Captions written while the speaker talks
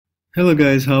Hello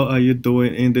guys, how are you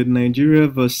doing? In the Nigeria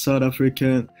vs South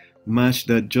Africa match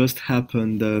that just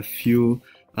happened a few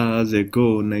hours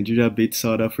ago, Nigeria beat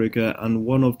South Africa, and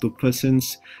one of the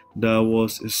persons that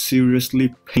was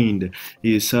seriously pained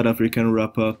is South African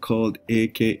rapper called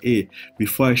AKA.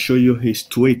 Before I show you his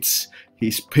tweets,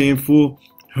 his painful,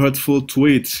 hurtful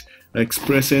tweets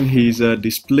expressing his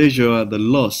displeasure at the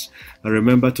loss,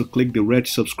 remember to click the red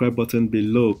subscribe button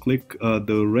below. Click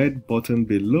the red button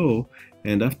below,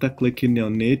 and after clicking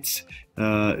on it,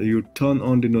 you turn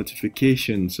on the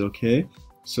notifications. Okay,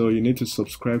 so you need to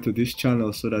subscribe to this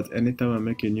channel so that anytime I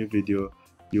make a new video,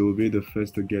 you will be the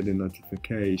first to get the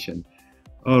notification.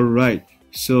 All right,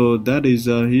 so that is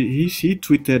he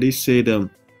tweeted. He said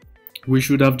we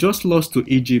should have just lost to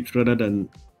Egypt rather than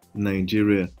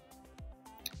Nigeria.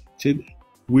 Said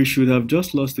we should have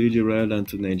just lost to Egypt rather than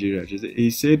to Nigeria.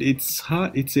 He said it's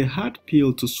hard. It's a hard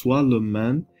pill to swallow,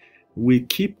 man. We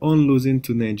keep on losing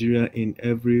to Nigeria in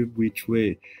every which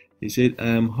way. He said, I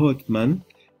am hurt, man.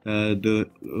 The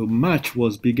match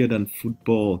was bigger than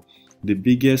football, the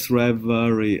biggest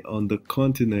rivalry on the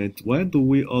continent. Why do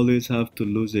we always have to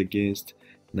lose against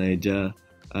Nigeria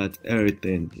at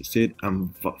everything? He said,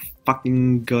 I'm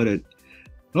fucking got it.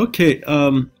 Okay,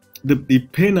 the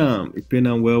pain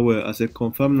well. As a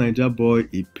confirmed Niger boy,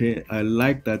 I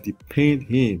like that he pained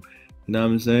him. You know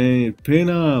what I'm saying?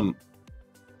 Pain.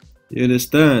 You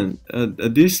understand?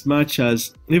 This match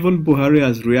has, even Buhari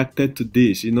has reacted to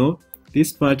this, you know.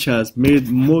 This match has made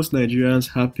most Nigerians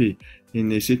happy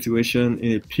in a situation,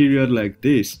 in a period like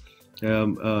this,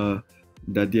 that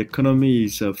the economy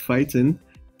is fighting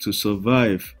to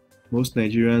survive. Most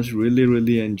Nigerians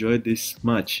really enjoyed this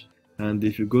match. And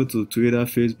if you go to Twitter,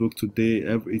 Facebook today,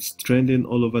 it's trending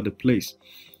all over the place.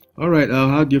 All right,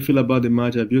 how do you feel about the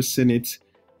match? Have you seen it?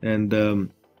 And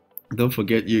don't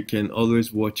forget, you can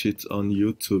always watch it on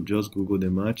YouTube. Just Google the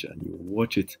match and you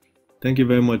watch it. Thank you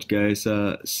very much, guys.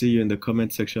 See you in the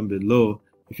comment section below.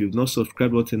 If you've not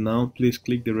subscribed button now, please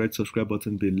click the red subscribe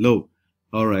button below.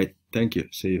 All right. Thank you.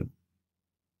 See you.